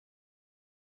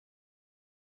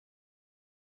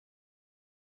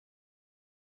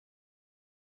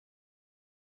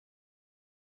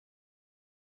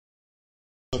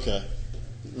Okay.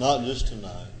 Not just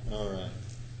tonight. All right.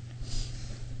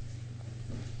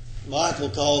 Michael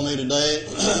called me today.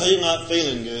 He's not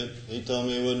feeling good. He told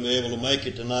me he wouldn't be able to make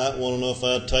it tonight. Want to know if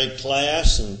I'd take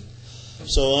class. And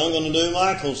so I'm going to do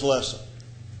Michael's lesson.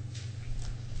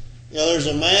 You know, there's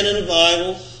a man in the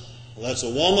Bible that's a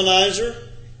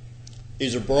womanizer.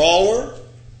 He's a brawler.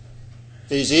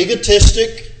 He's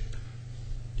egotistic.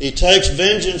 He takes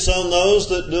vengeance on those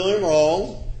that do him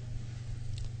wrong.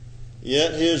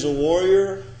 Yet he is a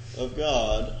warrior of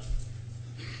God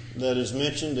that is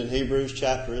mentioned in Hebrews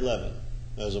chapter 11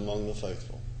 as among the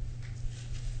faithful.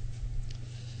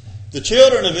 The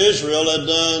children of Israel had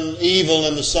done evil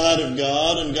in the sight of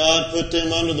God, and God put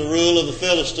them under the rule of the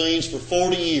Philistines for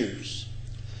 40 years.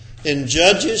 In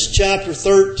Judges chapter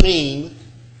 13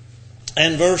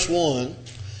 and verse 1,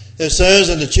 it says,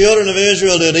 "And the children of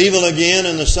Israel did evil again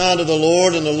in the sight of the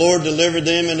Lord, and the Lord delivered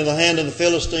them into the hand of the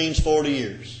Philistines 40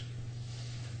 years.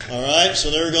 All right,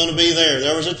 so they're going to be there.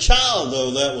 There was a child,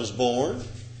 though, that was born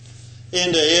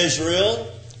into Israel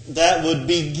that would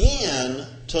begin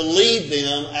to lead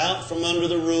them out from under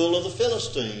the rule of the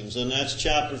Philistines. And that's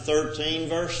chapter 13,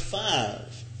 verse 5.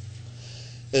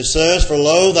 It says, "For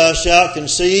lo, thou shalt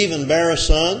conceive and bear a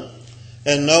son,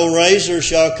 and no razor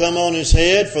shall come on his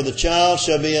head, for the child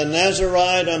shall be a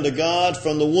Nazarite unto God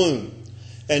from the womb.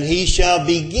 And he shall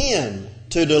begin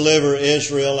to deliver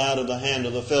Israel out of the hand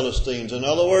of the Philistines." In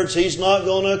other words, he's not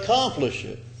going to accomplish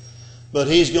it, but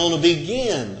he's going to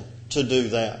begin to do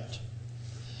that.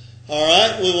 All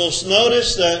right, we will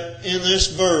notice that in this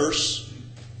verse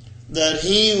that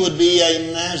he would be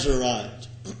a Nazarite.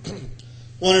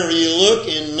 Whenever you look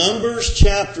in Numbers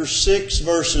chapter 6,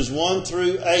 verses 1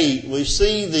 through 8, we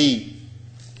see the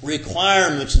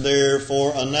requirements there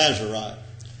for a Nazarite.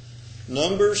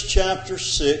 Numbers chapter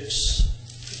 6,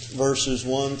 verses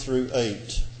 1 through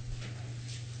 8.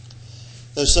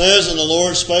 It says, "And the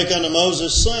Lord spake unto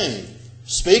Moses, saying,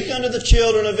 Speak unto the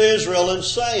children of Israel, and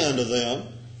say unto them,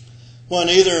 When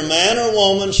either man or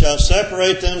woman shall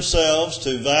separate themselves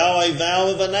to vow a vow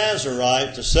of a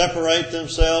Nazarite, to separate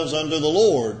themselves unto the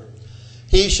Lord,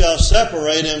 he shall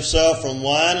separate himself from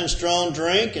wine and strong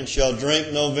drink, and shall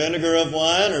drink no vinegar of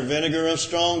wine or vinegar of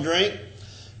strong drink.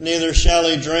 Neither shall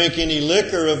he drink any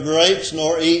liquor of grapes,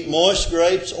 nor eat moist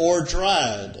grapes or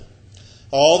dried.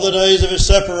 All the days of his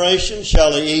separation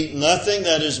shall he eat nothing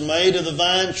that is made of the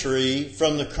vine tree,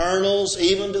 from the kernels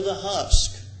even to the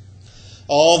husk.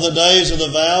 All the days of the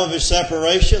vow of his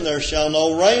separation there shall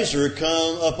no razor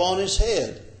come upon his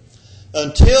head,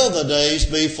 until the days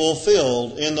be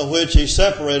fulfilled, in the which he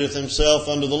separateth himself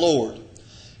unto the Lord.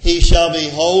 He shall be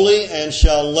holy, and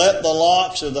shall let the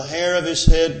locks of the hair of his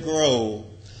head grow.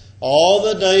 All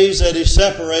the days that he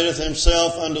separateth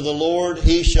himself unto the Lord,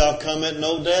 he shall commit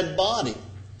no dead body.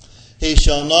 He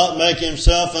shall not make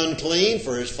himself unclean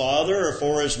for his father, or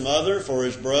for his mother, for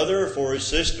his brother, or for his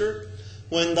sister,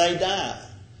 when they die,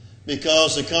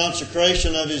 because the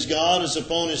consecration of his God is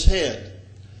upon his head."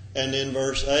 And in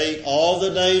verse 8, "All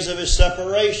the days of his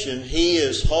separation he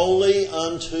is holy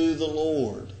unto the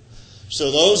Lord." So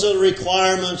those are the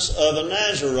requirements of a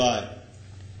Nazarite.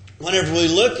 Whenever we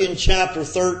look in chapter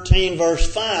 13, verse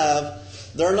 5,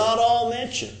 they're not all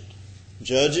mentioned.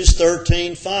 Judges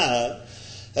 13:5.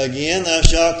 "Again, thou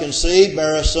shalt conceive,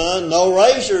 bear a son, no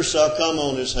razor shall come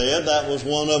on his head." That was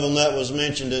one of them that was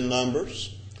mentioned in Numbers.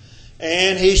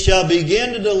 "And he shall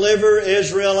begin to deliver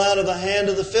Israel out of the hand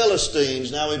of the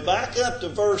Philistines." Now we back up to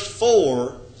verse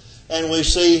 4, and we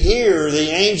see here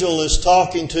the angel is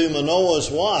talking to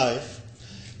Manoah's wife.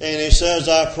 And he says,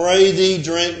 "I pray thee,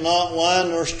 drink not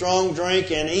wine nor strong drink,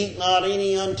 and eat not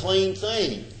any unclean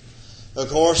thing." Of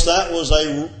course, that was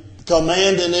a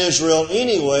command in Israel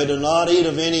anyway, to not eat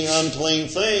of any unclean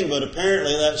thing, but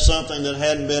apparently that's something that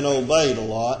hadn't been obeyed a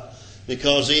lot,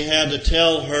 because he had to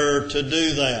tell her to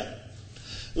do that.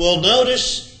 Well,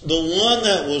 notice the one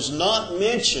that was not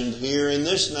mentioned here in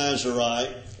this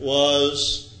Nazarite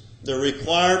was the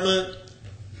requirement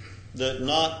that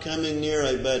not coming near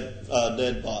a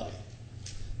dead body.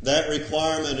 That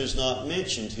requirement is not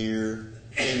mentioned here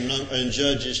in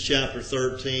Judges chapter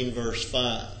 13, verse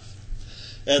 5.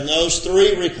 And those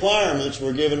three requirements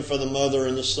were given for the mother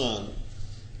and the son.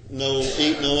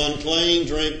 Eat no unclean,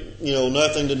 drink,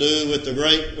 nothing to do with the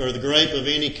grape or the grape of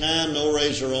any kind, no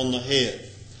razor on the head.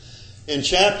 In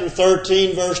chapter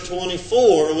 13, verse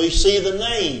 24, we see the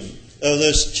name of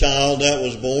this child that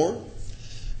was born.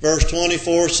 Verse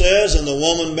 24 says, "And the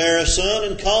woman bare a son,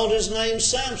 and called his name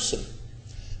Samson.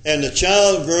 And the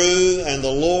child grew, and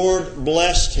the Lord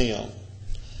blessed him."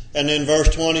 And then verse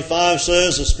 25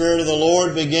 says, "The Spirit of the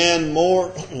Lord began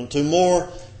to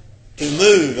to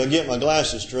move, I'll get my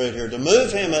glasses straight here, to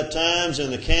move him at times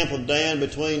in the camp of Dan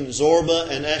between Zorba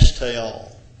and Eshtaol.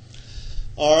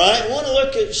 All right, I want to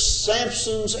look at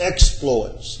Samson's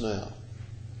exploits now.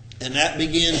 And that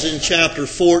begins in chapter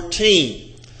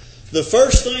 14. The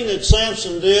first thing that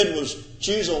Samson did was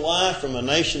choose a wife from a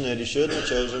nation that he shouldn't have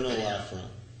chosen a wife from.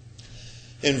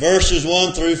 In verses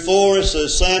 1 through 4, it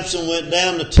says, Samson went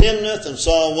down to Timnath and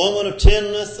saw a woman of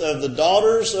Timnath of the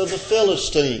daughters of the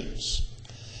Philistines.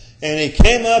 And he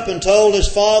came up and told his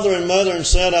father and mother and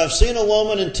said, I've seen a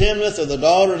woman in Timnath of the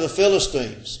daughter of the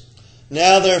Philistines.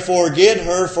 Now therefore get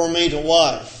her for me to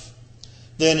wife.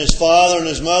 Then his father and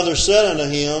his mother said unto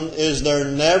him, Is there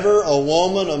never a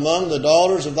woman among the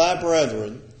daughters of thy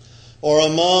brethren, or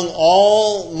among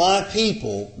all my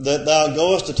people, that thou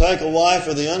goest to take a wife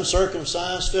of the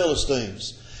uncircumcised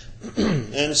Philistines?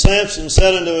 And Samson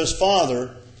said unto his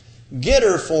father, Get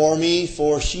her for me,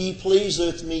 for she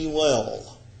pleaseth me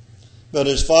well. But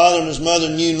his father and his mother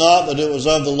knew not that it was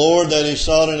of the Lord that he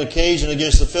sought an occasion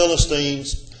against the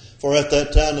Philistines, for at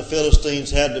that time the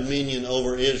Philistines had dominion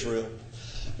over Israel.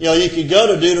 You know, you could go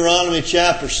to Deuteronomy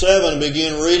chapter 7 and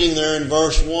begin reading there in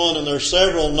verse 1, and there are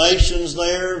several nations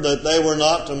there that they were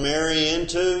not to marry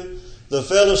into. The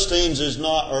Philistines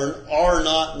are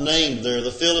not named there.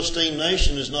 The Philistine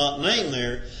nation is not named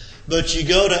there. But you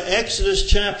go to Exodus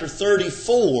chapter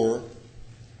 34,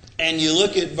 and you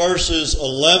look at verses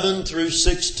 11 through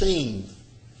 16.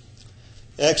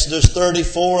 Exodus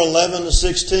 34, 11 to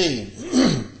 16.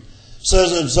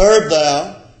 Says, Observe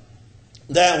thou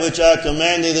that which I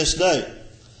command thee this day.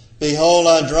 Behold,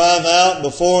 I drive out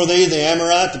before thee the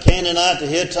Amorite, the Canaanite, the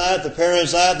Hittite, the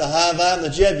Perizzite, the Hivite, and the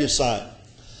Jebusite.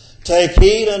 Take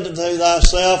heed unto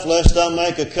thyself, lest thou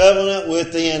make a covenant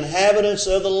with the inhabitants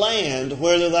of the land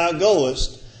whither thou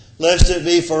goest, lest it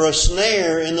be for a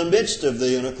snare in the midst of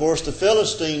thee. And of course the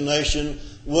Philistine nation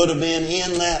would have been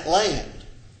in that land.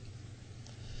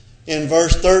 In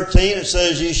verse 13 it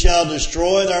says, Ye shall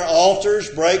destroy their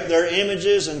altars, break their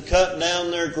images, and cut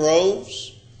down their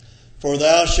groves. For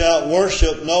thou shalt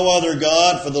worship no other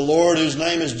God, for the Lord, whose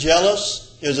name is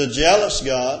jealous, is a jealous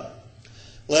God.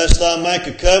 Lest thou make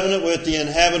a covenant with the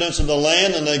inhabitants of the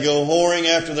land, and they go whoring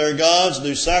after their gods,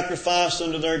 do sacrifice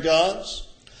unto their gods.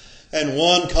 And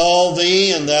one call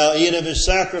thee, and thou eat of his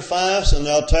sacrifice, and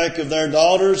thou take of their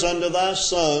daughters unto thy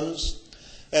sons,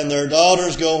 and their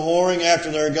daughters go whoring after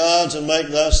their gods, and make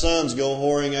thy sons go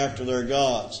whoring after their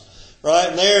gods.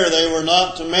 Right there, they were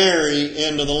not to marry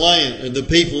into the land, the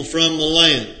people from the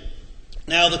land.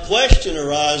 Now the question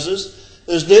arises,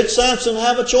 is did Samson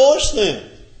have a choice then?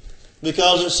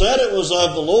 Because it said it was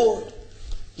of the Lord.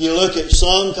 You look at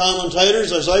some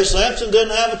commentators, they say Samson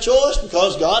didn't have a choice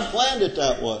because God planned it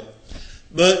that way.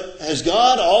 But has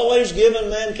God always given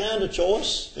mankind a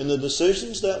choice in the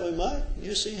decisions that we make?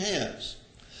 Yes, He has.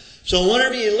 So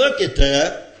whenever you look at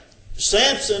that,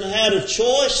 Samson had a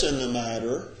choice in the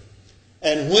matter,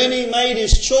 and when he made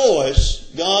his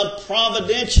choice, God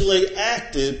providentially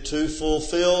acted to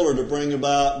fulfill or to bring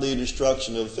about the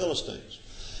destruction of the Philistines.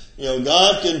 You know,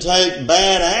 God can take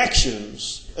bad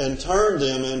actions and turn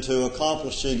them into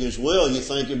accomplishing His will. You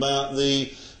think about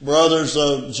the brothers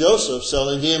of Joseph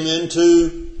selling him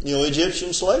into,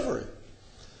 Egyptian slavery.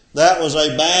 That was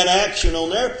a bad action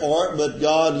on their part, but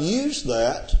God used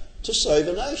that to save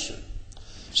a nation.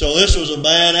 So this was a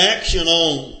bad action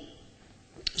on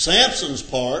Samson's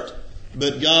part,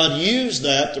 but God used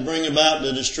that to bring about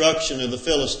the destruction of the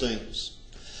Philistines.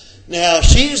 Now,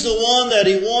 she's the one that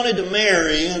he wanted to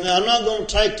marry, and I'm not going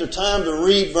to take the time to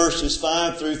read verses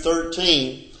 5 through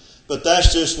 13, but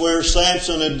that's just where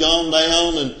Samson had gone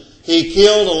down and he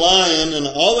killed a lion, and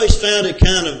I always found it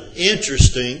kind of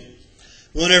interesting.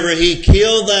 Whenever he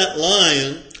killed that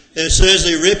lion, it says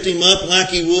he ripped him up like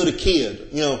he would a kid.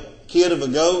 Kid of a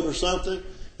goat or something.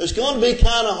 It's going to be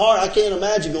kind of hard. I can't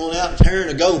imagine going out and tearing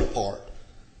a goat apart.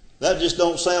 That just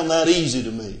don't sound that easy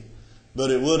to me.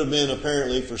 But it would have been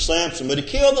apparently for Samson. But he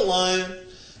killed the lion.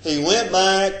 He went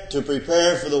back to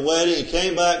prepare for the wedding. He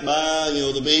came back by,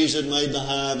 the bees had made the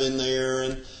hive in there,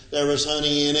 and there was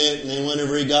honey in it. And then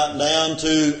whenever he got down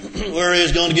to where he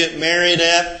was going to get married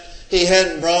at, he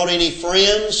hadn't brought any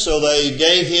friends, so they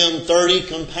gave him 30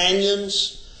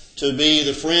 companions to be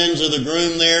the friends of the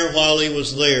groom there while he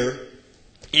was there.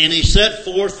 And he set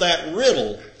forth that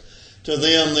riddle to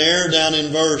them there down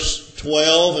in verse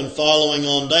 12 and following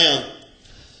on down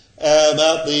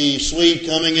about the sweet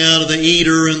coming out of the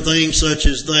eater and things such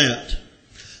as that.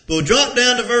 But we'll drop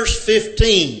down to verse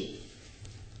 15.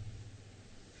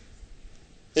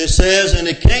 It says, And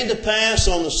it came to pass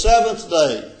on the seventh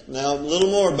day. Now, a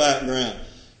little more background.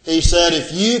 He said,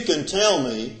 If you can tell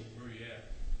me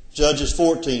Judges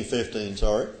 14:15,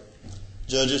 sorry.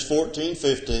 Judges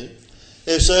 14:15.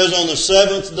 It says on the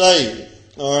seventh day,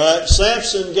 all right,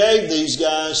 Samson gave these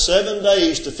guys 7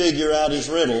 days to figure out his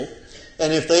riddle.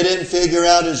 And if they didn't figure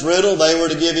out his riddle, they were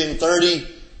to give him 30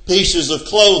 pieces of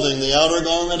clothing, the outer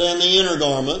garment and the inner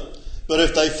garment. But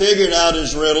if they figured out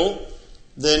his riddle,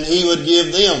 then he would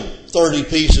give them 30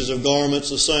 pieces of garments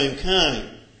the same kind.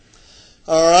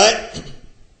 All right.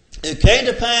 It came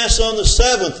to pass on the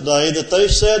 7th day that they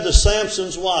said to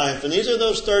Samson's wife, and these are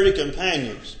those 30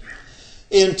 companions,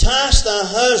 entice thy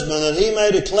husband that he may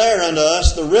declare unto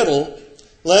us the riddle,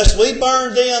 lest we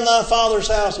burn thee and thy father's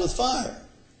house with fire.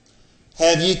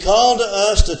 Have ye called to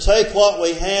us to take what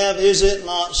we have? Is it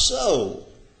not so?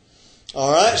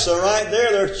 All right, so right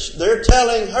there, they're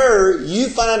telling her, you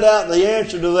find out the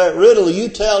answer to that riddle, you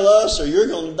tell us or you're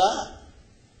going to die.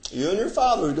 You and your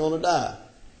father are going to die.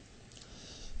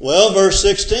 Well, verse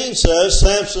 16 says,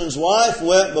 Samson's wife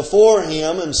wept before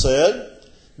him and said,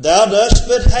 Thou dost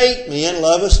but hate me and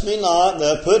lovest me not.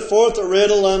 Thou put forth a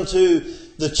riddle unto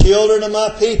the children of my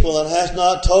people and hast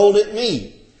not told it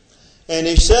me. And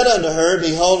he said unto her,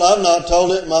 Behold, I have not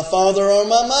told it my father or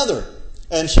my mother.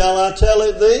 And shall I tell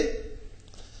it thee?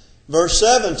 Verse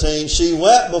 17, she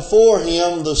wept before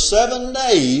him the 7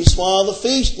 days while the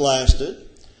feast lasted.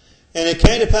 And it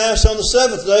came to pass on the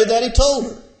 7th day that he told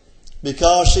her,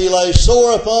 because she lay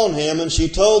sore upon him, and she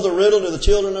told the riddle to the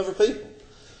children of her people.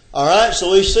 All right,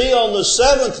 so we see on the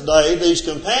 7th day, these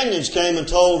companions came and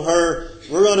told her,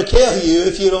 we're going to kill you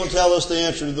if you don't tell us the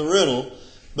answer to the riddle.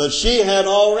 But she had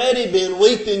already been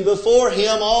weeping before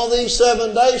him all these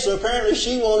 7 days, so apparently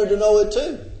she wanted to know it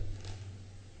too.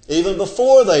 Even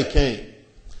before they came.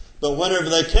 But whenever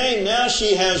they came, now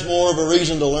she has more of a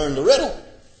reason to learn the riddle.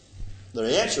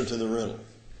 The answer to the riddle.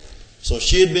 So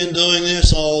she had been doing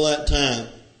this all that time.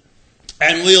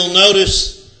 And we'll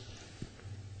notice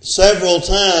several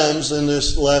times in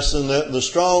this lesson that the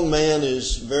strong man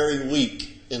is very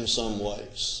weak in some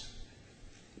ways.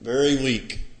 Very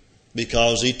weak.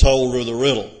 Because he told her the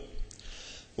riddle.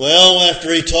 Well,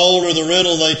 after he told her the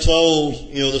riddle, they told,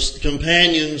 the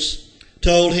companions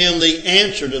told him the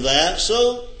answer to that.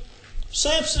 So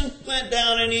Samson went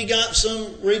down and he got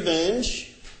some revenge.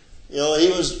 He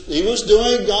was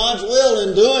doing God's will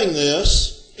in doing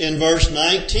this. In verse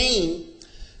 19,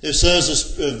 it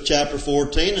says, of chapter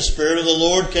 14, the Spirit of the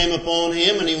Lord came upon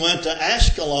him, and he went to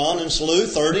Ashkelon and slew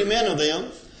 30 men of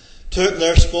them, took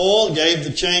their spoil, gave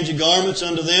the change of garments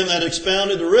unto them that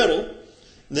expounded the riddle.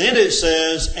 Then it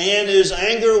says, and his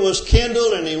anger was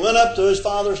kindled, and he went up to his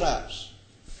father's house.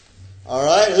 All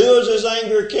right, who was his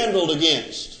anger kindled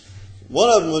against? One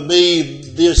of them would be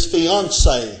this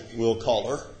fiancée, we'll call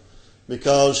her,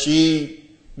 because she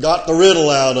got the riddle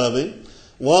out of him.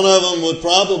 One of them would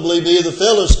probably be the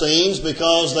Philistines,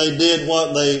 because they did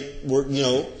what they were,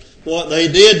 what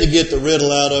they did to get the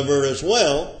riddle out of her as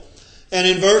well. And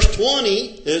in verse 20,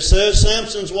 it says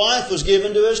Samson's wife was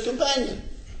given to his companion.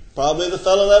 Probably the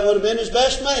fellow that would have been his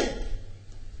best man.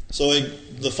 So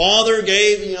the father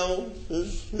gave,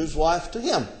 his wife to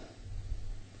him.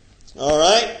 All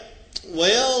right.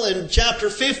 Well, in chapter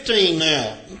 15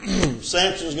 now,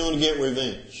 Samson's going to get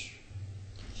revenge.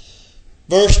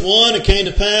 Verse 1, it came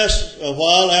to pass a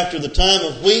while after the time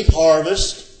of wheat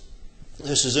harvest,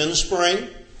 this is in the spring,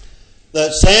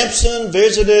 that Samson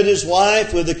visited his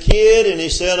wife with a kid, and he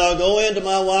said, I'll go into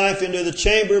my wife into the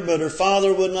chamber, but her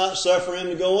father would not suffer him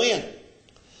to go in.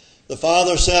 The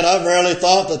father said, I verily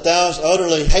thought that thou hast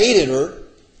utterly hated her.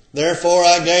 Therefore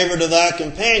I gave her to thy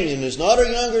companion. Is not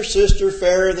her younger sister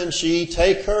fairer than she?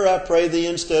 Take her, I pray thee,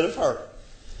 instead of her.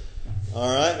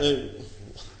 All right.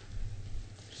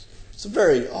 It's a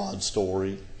very odd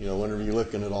story, whenever you're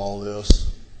looking at all this.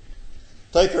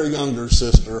 Take her younger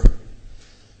sister.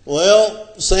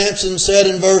 Well, Samson said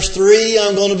in verse 3,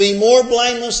 I'm going to be more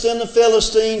blameless than the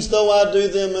Philistines, though I do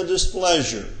them a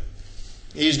displeasure.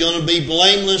 He's going to be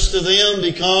blameless to them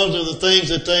because of the things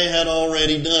that they had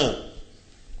already done.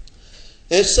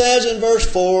 It says in verse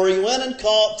 4, he went and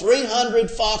caught 300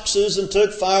 foxes and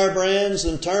took firebrands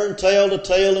and turned tail to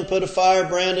tail and put a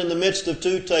firebrand in the midst of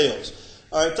 2 tails.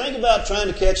 All right, think about trying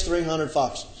to catch 300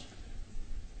 foxes.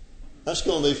 That's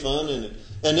going to be fun, isn't it?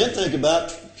 And then think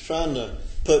about trying to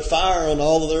put fire on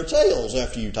all of their tails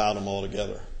after you tied them all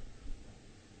together.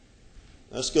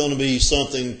 That's going to be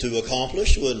something to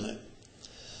accomplish, wouldn't it?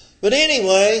 But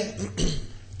anyway,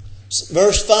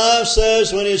 verse 5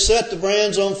 says, when he set the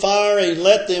brands on fire, he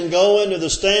let them go into the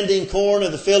standing corn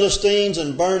of the Philistines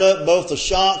and burned up both the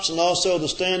shocks and also the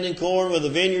standing corn with the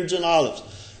vineyards and olives.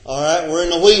 All right, we're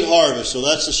in the wheat harvest, so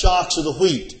that's the shocks of the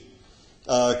wheat.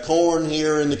 Corn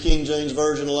here in the King James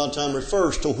Version a lot of time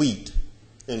refers to wheat.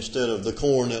 instead of the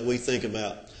corn that we think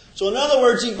about. So in other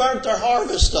words, he burnt their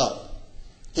harvest up.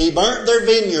 He burnt their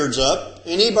vineyards up,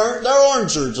 and he burnt their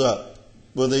orchards up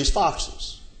with these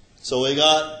foxes. So he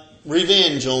got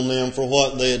revenge on them for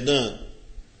what they had done.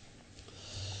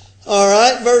 All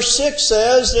right, verse 6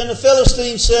 says, Then the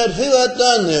Philistines said, Who hath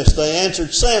done this? They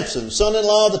answered, Samson,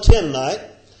 son-in-law of the Timnite,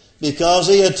 because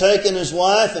he had taken his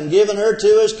wife and given her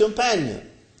to his companion.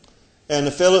 And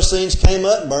the Philistines came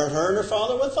up and burnt her and her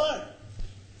father with fire.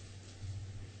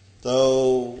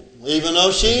 So, even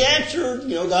though she answered,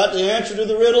 got the answer to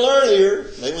the riddle earlier,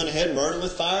 they went ahead and burned them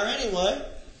with fire anyway.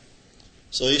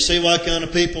 So you see what kind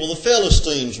of people the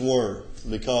Philistines were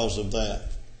because of that.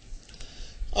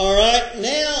 All right,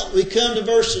 now we come to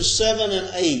verses 7 and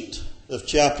 8 of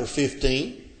chapter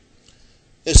 15.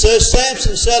 It says,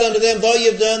 Samson said unto them, Though ye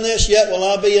have done this, yet will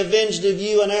I be avenged of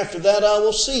you, and after that I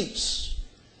will cease.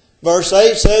 Verse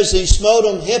 8 says, He smote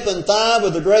him hip and thigh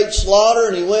with a great slaughter,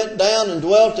 and he went down and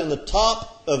dwelt in the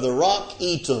top of the rock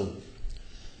Etam.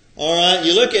 All right,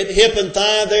 you look at hip and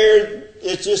thigh there,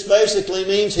 it just basically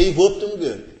means he whooped them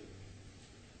good.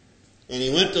 And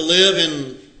he went to live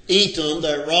in Etam,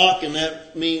 that rock, and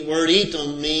that word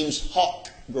Etam means hawk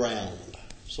ground.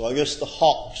 So I guess the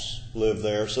hawks live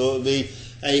there. So it would be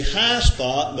a high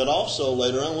spot, but also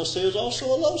later on we'll see is also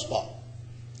a low spot.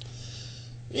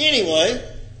 Anyway,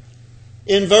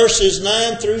 in verses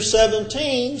 9 through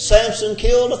 17, Samson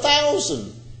killed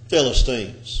 1,000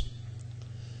 Philistines.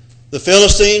 The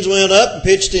Philistines went up and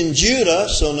pitched in Judah,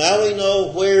 so now we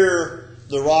know where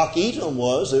the rock Etam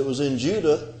was. It was in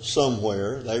Judah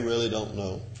somewhere. They really don't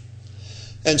know.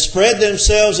 And spread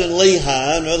themselves in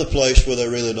Lehi, another place where they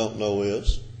really don't know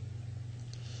is.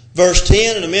 Verse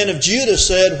 10, And the men of Judah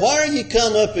said, Why are ye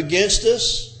come up against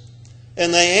us?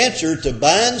 And they answered, To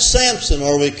bind Samson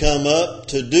are we come up,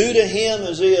 to do to him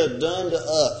as he had done to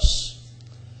us.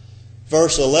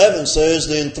 Verse 11 says,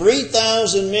 Then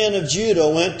 3,000 men of Judah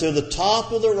went to the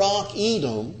top of the rock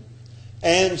Etam,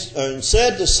 and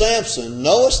said to Samson,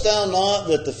 Knowest thou not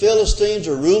that the Philistines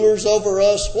are rulers over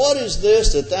us? What is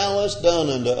this that thou hast done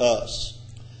unto us?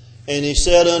 And he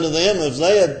said unto them, As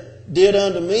they did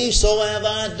unto me, so have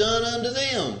I done unto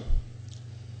them.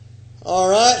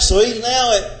 All right, so he's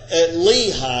now at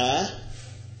Lehi,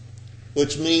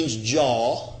 which means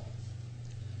jaw.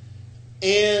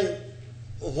 And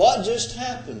what just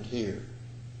happened here?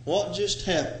 What just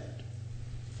happened?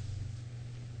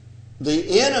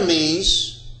 The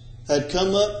enemies had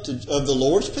come up of the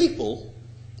Lord's people,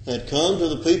 had come to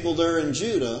the people there in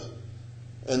Judah,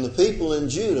 and the people in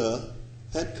Judah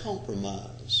had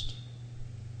compromised.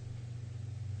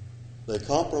 They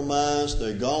compromised,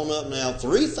 they'd gone up now,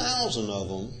 3,000 of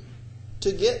them,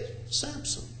 to get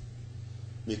Samson,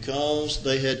 because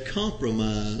they had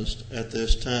compromised at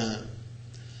this time.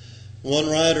 One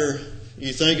writer,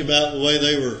 you think about the way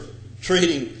they were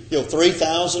treating,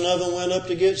 3,000 of them went up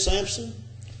to get Samson.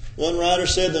 One writer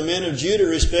said the men of Judah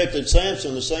respected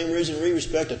Samson the same reason we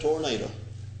respect a tornado.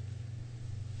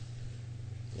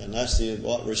 And that's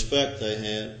what respect they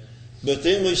had. But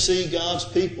then we see God's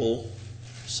people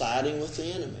siding with the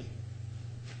enemy.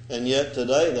 And yet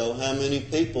today, though, how many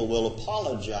people will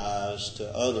apologize to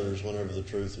others whenever the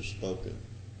truth is spoken?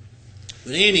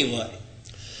 But anyway,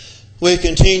 we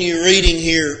continue reading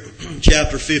here,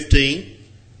 chapter 15.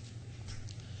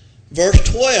 Verse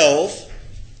 12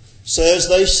 says,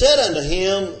 They said unto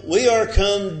him, We are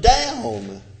come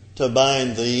down to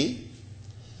bind thee,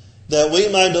 that we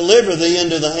may deliver thee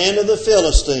into the hand of the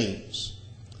Philistines.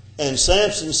 And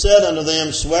Samson said unto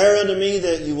them, Swear unto me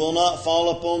that you will not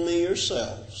fall upon me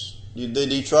yourselves.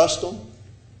 Did he trust them?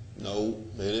 No,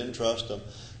 they didn't trust them.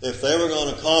 If they were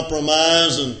going to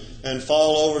compromise and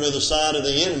fall over to the side of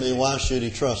the enemy, why should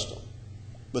he trust them?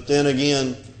 But then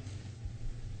again,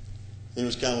 he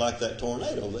was kind of like that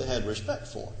tornado. They had respect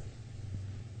for him.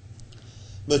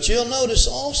 But you'll notice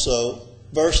also,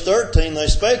 verse 13, They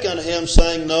spake unto him,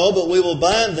 saying, No, but we will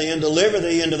bind thee and deliver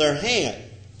thee into their hand.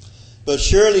 But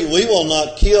surely we will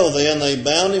not kill thee. And they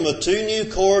bound him with 2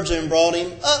 new cords and brought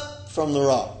him up from the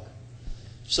rock.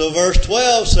 So verse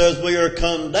 12 says, We are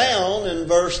come down, and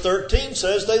verse 13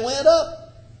 says they went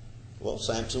up. Well,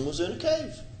 Samson was in a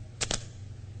cave.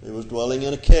 He was dwelling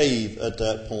in a cave at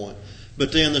that point.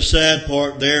 But then the sad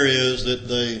part there is that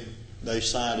they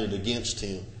sided against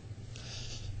him.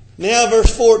 Now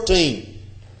verse 14.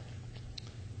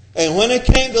 And when it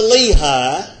came to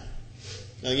Lehi,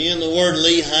 again the word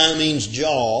Lehi means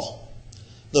jaw,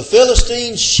 the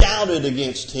Philistines shouted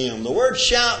against him. The word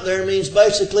shout there means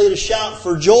basically to shout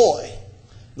for joy.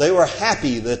 They were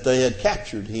happy that they had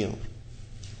captured him.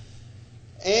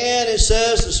 And it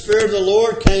says, the Spirit of the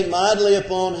Lord came mightily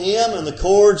upon him, and the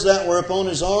cords that were upon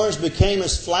his arms became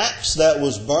as flax that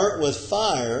was burnt with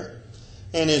fire,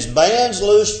 and his bands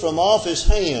loosed from off his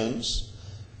hands.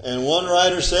 And one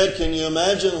writer said, can you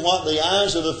imagine what the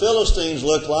eyes of the Philistines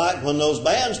looked like when those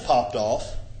bands popped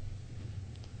off?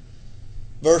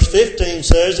 Verse 15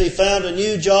 says, he found a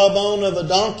new jawbone of a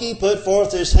donkey, put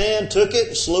forth his hand, took it,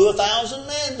 and slew 1,000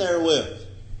 men therewith.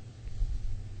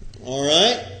 All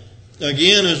right?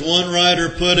 Again, as one writer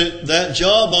put it, that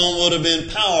jawbone would have been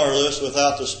powerless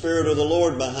without the Spirit of the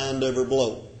Lord behind every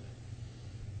blow.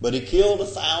 But he killed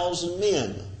 1,000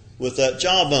 men with that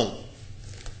jawbone.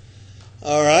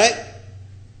 All right?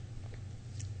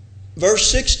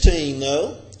 Verse 16,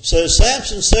 though, says,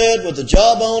 Samson said, with the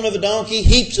jawbone of a donkey,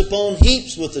 heaps upon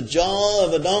heaps, with the jaw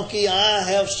of a donkey, I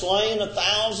have slain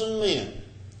 1,000 men.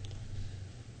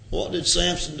 What did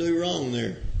Samson do wrong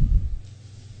there?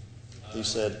 He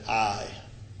said, I.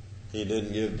 He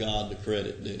didn't give God the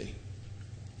credit, did he?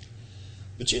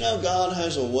 But you know, God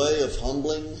has a way of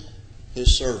humbling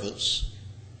his servants.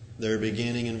 They're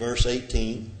beginning in verse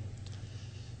 18.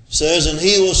 It says, and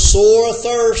he was sore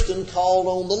athirst and called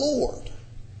on the Lord,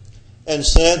 and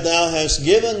said, thou hast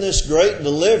given this great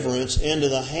deliverance into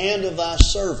the hand of thy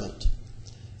servant,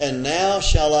 and now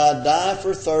shall I die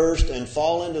for thirst and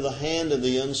fall into the hand of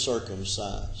the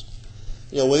uncircumcised.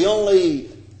 You know, we only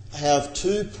have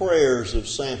 2 prayers of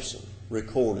Samson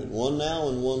recorded, one now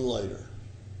and one later.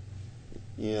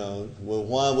 You know, well,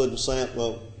 why wouldn't Samson?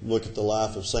 Well, look at the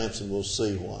life of Samson, we'll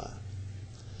see why.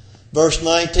 Verse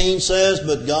 19 says,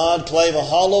 but God clave a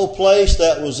hollow place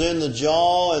that was in the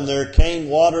jaw, and there came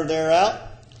water thereout.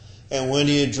 And when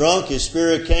he had drunk, his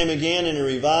spirit came again, and he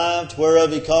revived,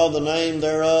 whereof he called the name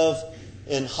thereof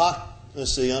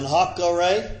Unhokkare,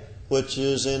 which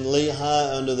is in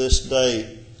Lehi unto this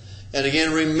day. And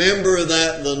again, remember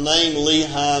that the name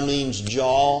Lehi means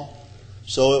jaw.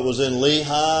 So it was in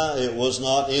Lehi. It was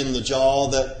not in the jaw,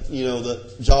 that, you know,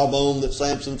 the jawbone that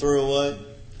Samson threw away.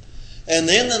 And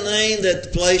then the name that the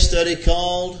place that he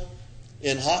called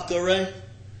Unhokkare.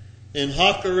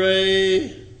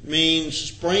 Unhokkare means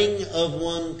spring of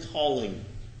one calling.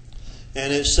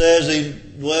 And it says he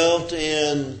dwelt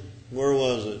in, where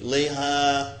was it?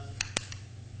 Lehi.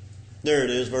 There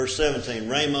it is, verse 17.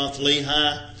 Ramoth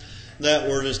Lehi. That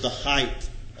word is the height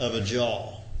of a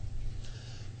jaw.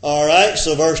 All right,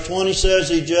 so verse 20 says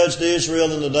he judged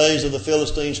Israel in the days of the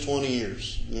Philistines 20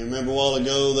 years. You remember a while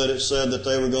ago that it said that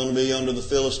they were going to be under the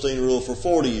Philistine rule for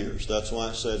 40 years. That's why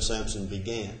it said Samson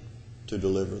began to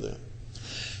deliver them.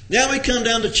 Now we come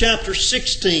down to chapter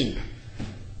 16.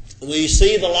 We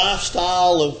see the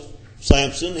lifestyle of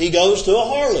Samson. He goes to a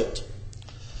harlot.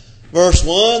 Verse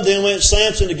 1, then went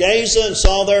Samson to Gaza and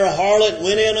saw there a harlot,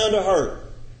 went in unto her.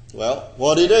 Well,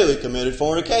 what did he do? He committed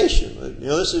fornication. You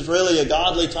know, this is really a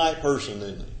godly type person,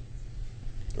 isn't he?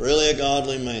 Really a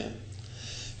godly man.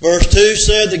 Verse 2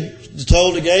 said,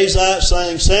 told the Gazites,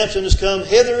 saying, Samson has come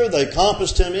hither. They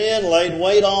compassed him in, laid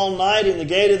wait all night in the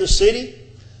gate of the city,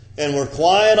 and were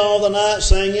quiet all the night,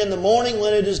 saying, in the morning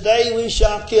when it is day we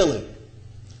shall kill him.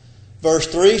 Verse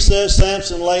 3 says,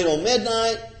 Samson late on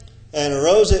midnight, and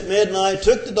arose at midnight,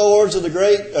 took the doors of the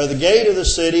gate of the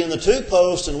city and the 2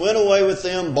 posts, and went away with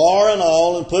them, bar and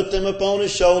all, and put them upon his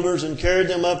shoulders, and carried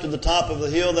them up to the top of the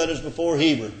hill that is before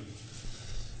Hebron.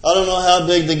 I don't know how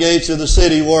big the gates of the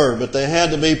city were, but they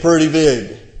had to be pretty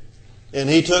big. And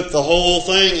he took the whole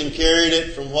thing and carried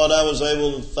it, from what I was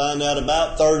able to find out,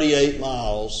 about 38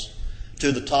 miles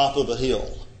to the top of a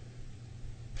hill.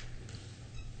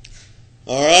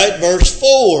 All right, verse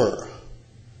 4.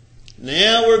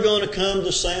 Now we're going to come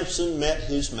to Samson met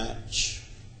his match.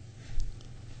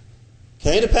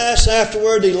 Came to pass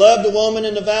afterward, he loved a woman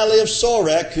in the valley of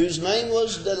Sorek, whose name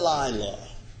was Delilah.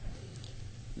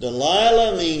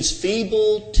 Delilah means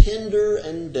feeble, tender,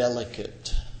 and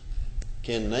delicate.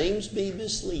 Can names be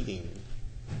misleading?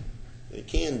 They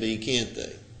can be, can't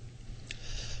they?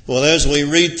 Well, as we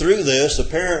read through this,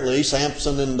 apparently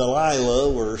Samson and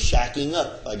Delilah were shacking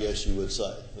up, I guess you would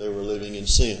say. They were living in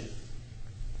sin.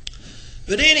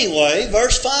 But anyway,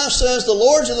 verse 5 says, the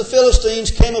lords of the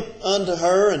Philistines came up unto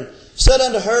her, and said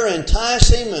unto her, entice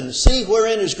him, and see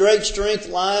wherein his great strength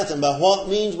lieth, and by what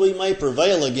means we may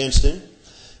prevail against him.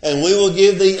 And we will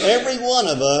give thee every one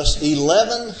of us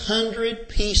 1,100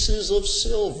 pieces of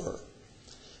silver.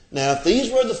 Now, if these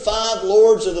were the 5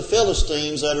 lords of the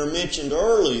Philistines that are mentioned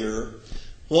earlier,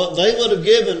 what they would have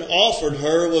offered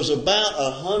her was about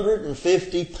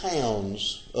 150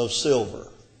 pounds of silver.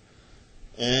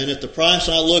 And at the price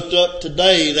I looked up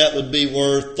today, that would be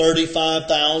worth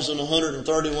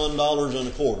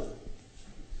 $35,131.25.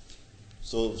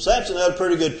 So Samson had a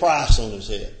pretty good price on his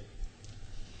head.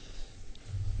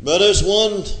 But as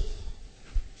one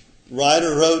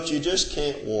writer wrote, you just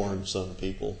can't warn some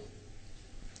people.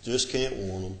 Just can't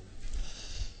warn them.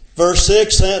 Verse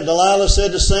 6, Delilah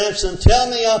said to Samson, "Tell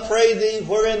me, I pray thee,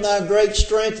 wherein thy great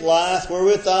strength lieth,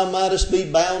 wherewith thou mightest be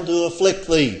bound to afflict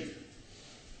thee."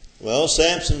 Well,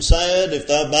 Samson said, "If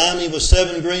thou bind me with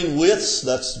 7 green withs,"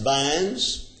 that's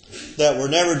binds, "that were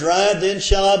never dried, then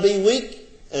shall I be weak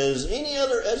as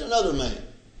another man."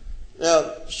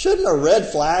 Now, shouldn't a red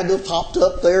flag have popped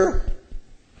up there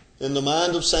in the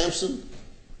mind of Samson?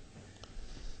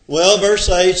 Well, verse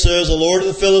 8 says, "The Lord of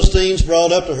the Philistines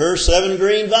brought up to her 7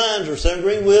 green vines, or 7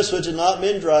 green withs, which had not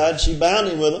been dried. She bound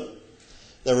him with them.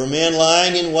 There were men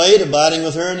lying in wait, abiding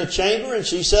with her in the chamber. And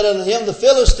she said unto him, The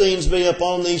Philistines be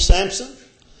upon thee, Samson.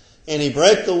 And he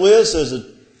brake the withs as a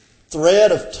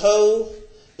thread of tow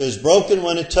is broken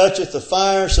when it toucheth the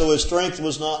fire, so his strength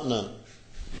was not none."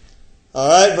 All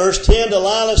right, verse 10,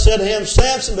 Delilah said to him,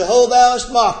 "Samson, behold, thou hast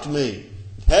mocked me."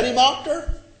 Had he mocked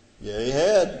her? Yeah, he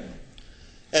had.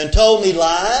 "And told me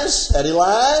lies." Had he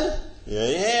lied? Yeah,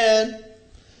 he had.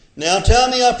 "Now tell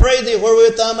me, I pray thee,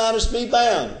 wherewith thou mightest be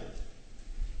bound."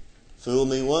 Fool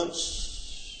me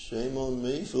once, shame on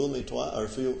me. Fool me twice, or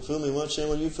fool me once,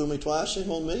 shame on you. Fool me twice, shame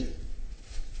on me.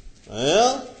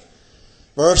 Well,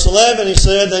 verse 11, he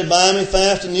said, "They bind me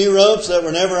fast in new ropes that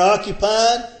were never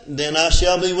occupied. Then I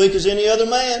shall be weak as any other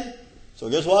man." So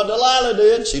guess what Delilah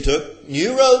did? She took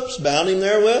new ropes, bound him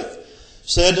therewith.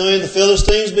 Said to him, "The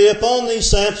Philistines be upon thee,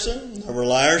 Samson." There were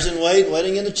liars in wait,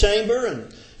 waiting in the chamber,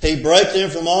 and he brake them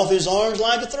from off his arms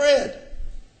like a thread.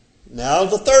 Now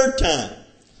the third time,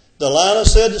 Delilah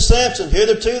said to Samson,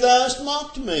 "Hitherto thou hast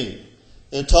mocked me,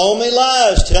 and told me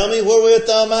lies. Tell me wherewith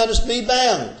thou mightest be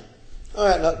bound." All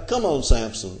right, now come on,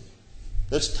 Samson.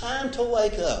 It's time to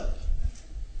wake up.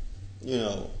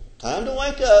 Time to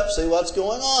wake up, see what's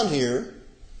going on here.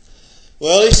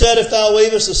 Well, he said, "If thou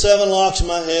weavest the 7 locks of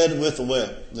my head with the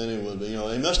web," then he would be.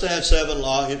 He must have had 7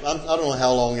 locks. I don't know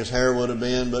how long his hair would have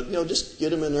been, but just get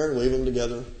them in there and weave them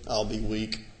together. I'll be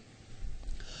weak.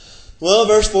 Well,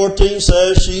 verse 14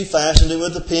 says, she fastened it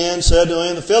with the pin, said to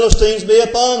him, "The Philistines be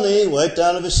upon thee." Waked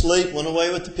out of his sleep, went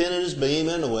away with the pin in his beam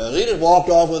and the well. He just walked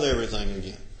off with everything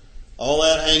again. All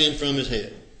that hanging from his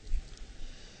head.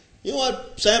 You know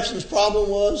what Samson's problem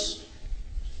was?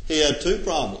 He had 2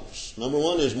 problems. Number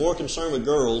 1, he was more concerned with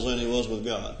girls than he was with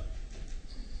God.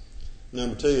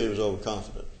 Number 2, he was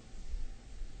overconfident.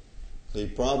 He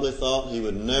probably thought he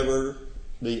would never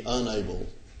be unable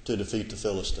to defeat the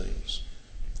Philistines.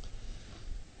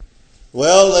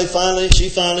 Well, she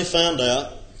finally found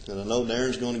out, and I know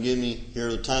Darren's going to give me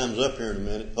the time's up here in a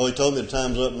minute. Oh, he told me the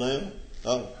time's up now?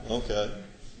 Oh, okay.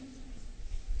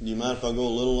 Do you mind if I go a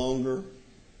little longer?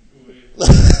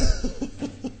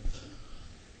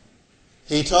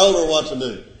 He told her what to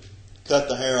do. Cut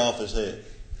the hair off his head.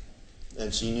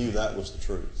 And she knew that was the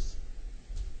truth.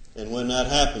 And when that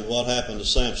happened, what happened to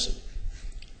Samson?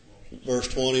 Verse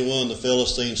 21, the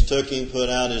Philistines took him, put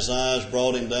out his eyes,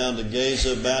 brought him down to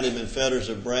Gaza, bound him in fetters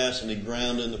of brass, and he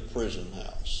ground in the prison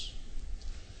house.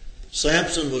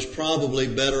 Samson was probably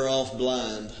better off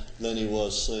blind than he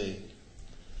was seeing.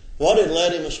 What had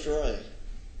led him astray?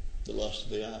 The lust of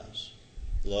the eyes.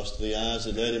 The lust of the eyes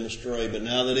had led him astray, but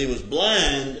now that he was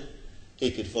blind,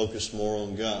 he could focus more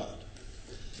on God.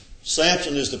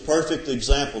 Samson is the perfect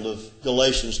example of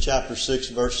Galatians chapter 6,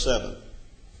 verse 7.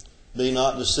 "Be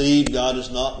not deceived, God is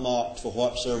not mocked, for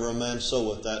whatsoever a man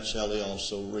soweth, that shall he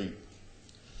also reap."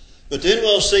 But then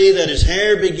we'll see that his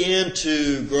hair began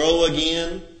to grow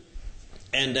again,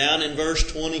 and down in verse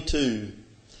 22,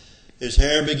 his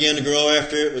hair began to grow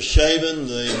after it was shaven.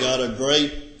 They got a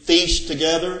great feast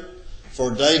together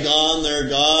for Dagon, their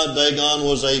god. Dagon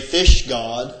was a fish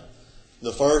god.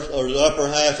 The upper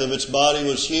half of its body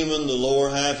was human, the lower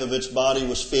half of its body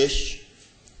was fish.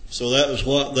 So that was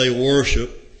what they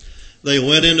worshiped. They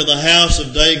went into the house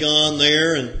of Dagon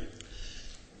there, and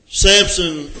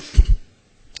Samson,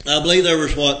 I believe there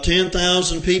was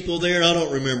 10,000 people there? I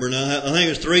don't remember now. I think it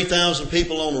was 3,000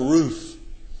 people on the roof.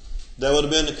 That would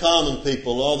have been the common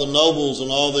people. All the nobles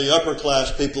and all the upper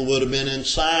class people would have been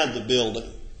inside the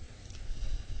building.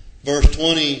 Verse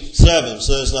 27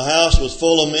 says, "The house was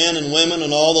full of men and women,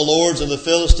 and all the lords of the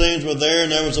Philistines were there,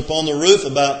 and there was upon the roof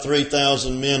about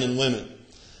 3,000 men and women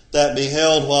that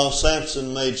beheld while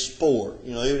Samson made sport."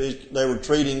 They were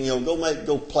treating,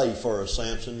 go play for us,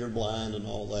 Samson, you're blind and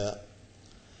all that.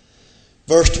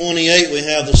 Verse 28, we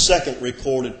have the second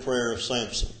recorded prayer of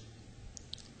Samson.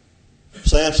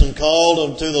 Samson called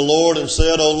unto the Lord and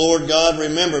said, "O Lord God,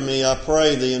 remember me, I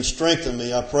pray thee, and strengthen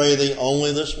me, I pray thee,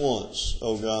 only this once,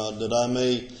 O God, that I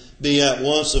may be at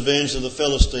once avenged of the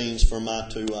Philistines for my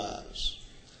 2 eyes.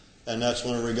 And that's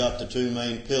when we got the 2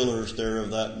 main pillars there of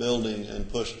that building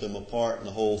and pushed them apart, and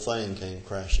the whole thing came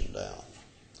crashing down.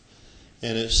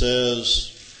 And it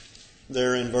says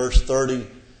there in verse 30,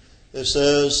 it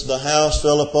says, the house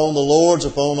fell upon the lords,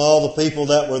 upon all the people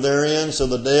that were therein, so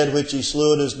the dead which he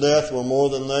slew at his death were more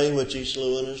than they which he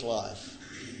slew in his life.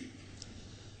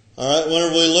 All right,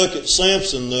 whenever we look at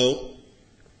Samson, though,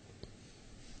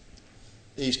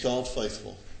 he's called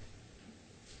faithful.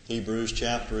 Hebrews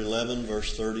chapter 11,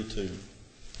 verse 32.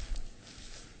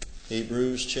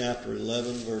 Hebrews chapter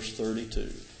 11, verse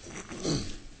 32.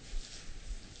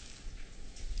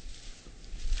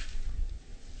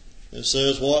 It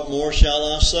says, what more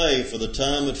shall I say? For the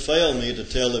time would fail me to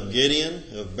tell of Gideon,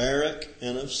 of Barak,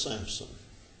 and of Samson.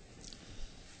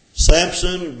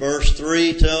 Samson, verse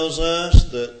 3 tells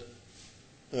us that,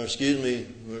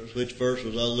 which verse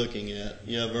was I looking at?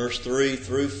 Yeah, verse 3,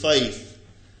 through faith,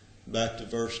 back to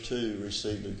verse 2,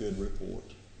 received a good report.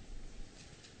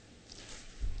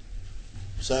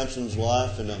 Samson's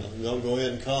life, and I'll go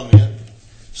ahead and comment.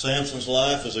 Samson's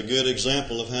life is a good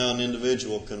example of how an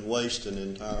individual can waste an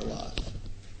entire life.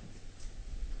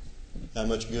 How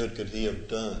much good could he have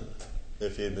done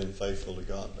if he had been faithful to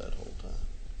God that whole time?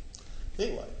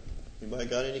 Anyway, anybody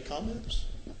got any comments?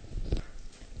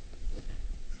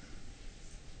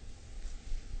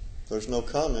 There's no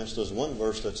comments. There's one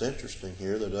verse that's interesting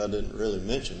here that I didn't really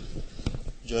mention.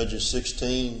 Judges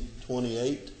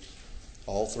 16:28.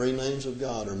 All 3 names of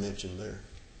God are mentioned there.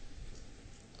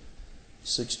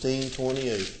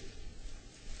 16:28.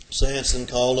 Samson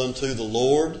called unto the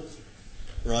Lord.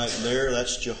 Right there,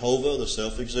 that's Jehovah, the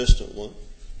self-existent one.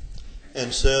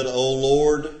 And said, O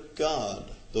Lord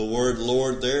God. The word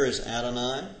Lord there is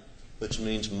Adonai, which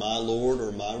means my Lord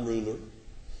or my ruler.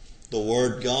 The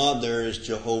word God there is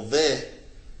Jehovah,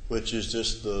 which is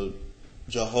just the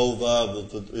Jehovah,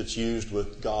 it's used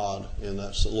with God, and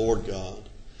that's the Lord God.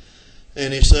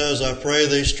 And he says, I pray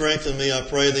thee, strengthen me, I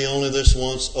pray thee only this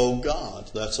once, O God.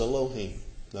 That's Elohim.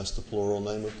 That's the plural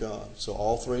name of God. So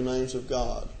all 3 names of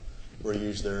God were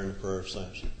used there in the prayer of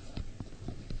Samson.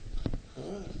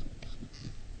 All right.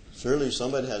 Surely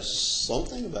somebody has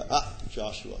something about...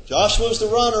 Joshua. Joshua's the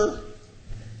runner.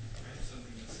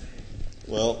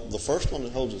 Well, the first one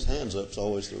that holds his hands up is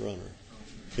always the runner.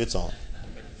 It's on.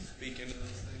 Speak into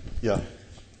this thing? Yeah.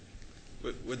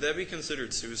 Would that be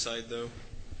considered suicide, though?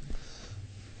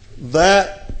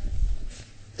 That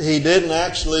he didn't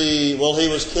actually, he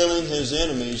was killing his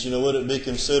enemies. Would it be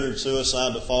considered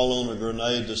suicide to fall on a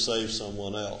grenade to save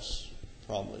someone else?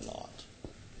 Probably not.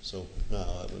 So, no,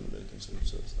 that wouldn't be considered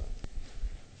suicide.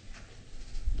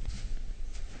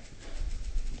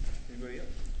 Anybody else?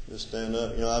 Just stand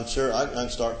up. I'm sure I can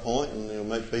start pointing,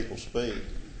 make people speak.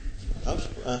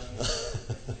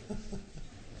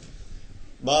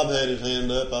 Bob had his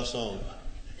hand up. I saw him.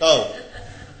 Oh,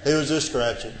 he was just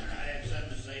scratching. I had something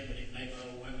to say, but it made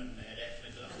old women mad at me.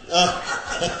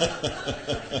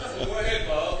 Go ahead,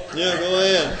 Bob. Yeah, go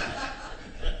ahead.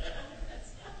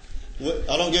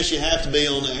 I don't guess you have to be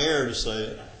on the air to say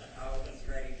it. I was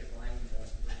ready to blame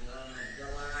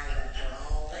Delilah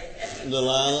for all that.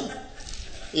 Delilah.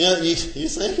 You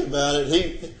think about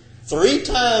it. 3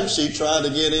 times she tried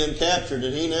to get him captured,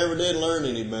 and he never did learn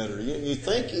any better. You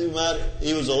think he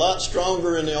was a lot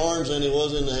stronger in the arms than he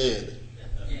was in the head.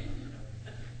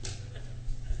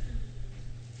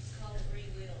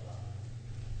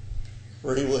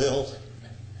 Free will.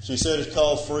 She said it's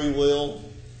called free will.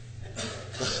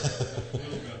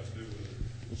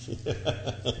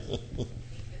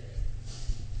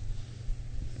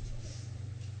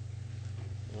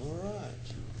 All right.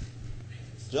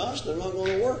 Josh, they're not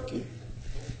going to work you.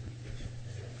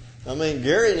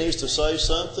 Gary needs to say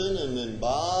something, and then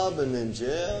Bob, and then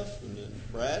Jeff, and then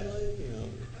Bradley.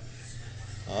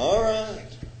 All right.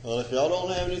 Well, if y'all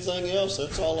don't have anything else,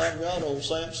 that's all I've got on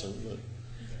Samson. But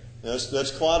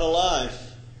that's quite a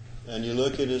life. And you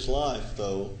look at his life,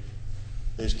 though.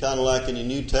 He's kind of like in the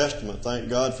New Testament. Thank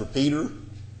God for Peter.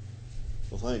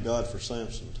 Well, thank God for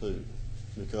Samson, too.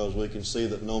 Because we can see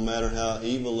that no matter how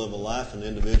evil of a life an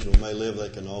individual may live, they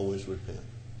can always repent.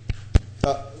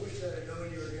 I wish I'd have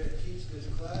known you were going to teach this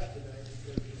class tonight,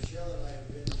 because Michelle and I have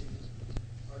been to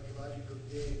archaeological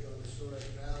dig on the Sorek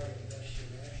Valley in Beth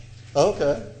Shemesh.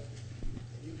 Okay. And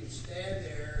you can stand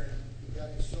there, and you've got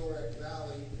the Sorek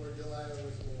Valley where Delilah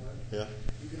was born. Yeah.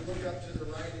 You can look up to the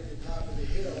right at the top of the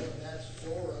hill, and that's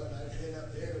Zorah, and I've been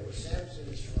up there where Samson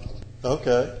is from.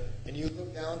 Okay. And you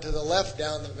look down to the left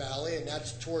down the valley, and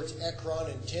that's towards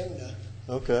Ekron and Timnah.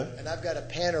 Okay. And I've got a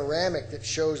panoramic that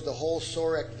shows the whole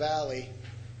Sorek Valley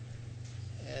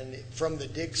and from the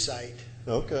dig site.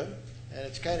 Okay. And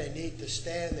it's kind of neat to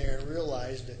stand there and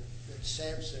realize that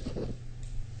Samson,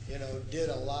 did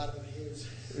a lot of his.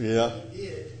 Yeah. He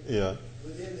did. Yeah.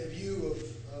 Within the view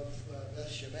of Beth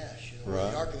Shemesh.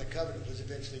 Right. The Ark of the Covenant was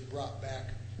eventually brought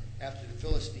back after the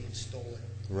Philistines stole it.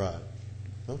 Right.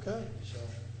 Okay. So,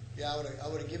 yeah, I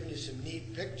would have given you some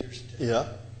neat pictures to throw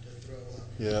up.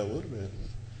 Yeah, it would have been.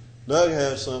 Doug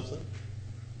has something.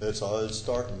 It's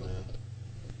starting now.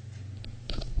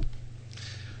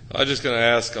 I was just going to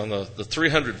ask on the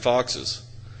 300 foxes.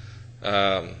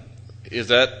 Is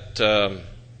that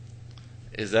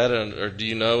or do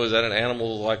you know, is that an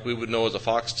animal like we would know as a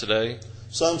fox today?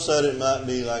 Some said it might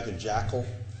be like a jackal.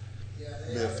 Yeah,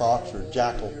 Be a fox or a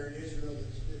jackal. Here in Israel,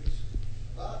 it's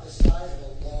about the size of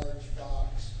a large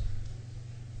fox,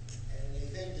 and they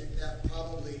think that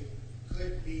probably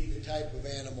could be the type of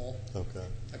animal. Okay.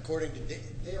 According to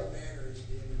Dale Manners,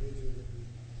 the individual that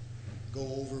we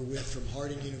go over with from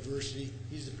Harding University,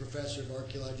 he's the professor of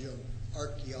archaeology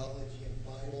and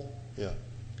Bible. Yeah.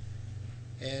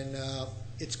 And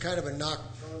it's kind of a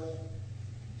nocturnal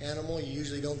animal. You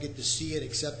usually don't get to see it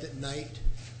except at night.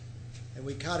 And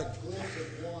we caught a glimpse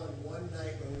of one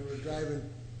night when we were driving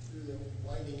through the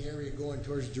winding area going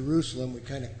towards Jerusalem. We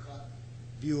kind of caught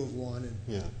view of one, and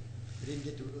we didn't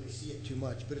get to really see it too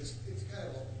much. But it's kind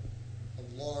of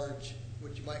a large,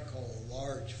 what you might call a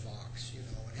large fox.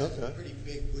 It has a pretty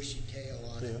big bushy tail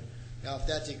on it. Now, if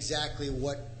that's exactly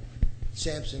what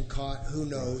Samson caught, who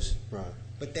knows? Right.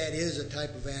 But that is a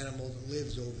type of animal that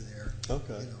lives over there.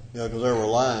 Okay. Yeah, because there were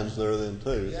lions there then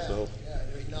too. Yeah, so.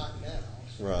 There's not now.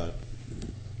 So. Right.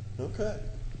 Okay.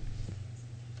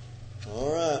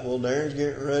 All right. Well, Darren's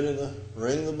getting ready to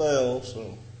ring the bell,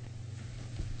 so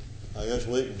I guess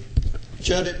we can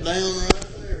shut it down right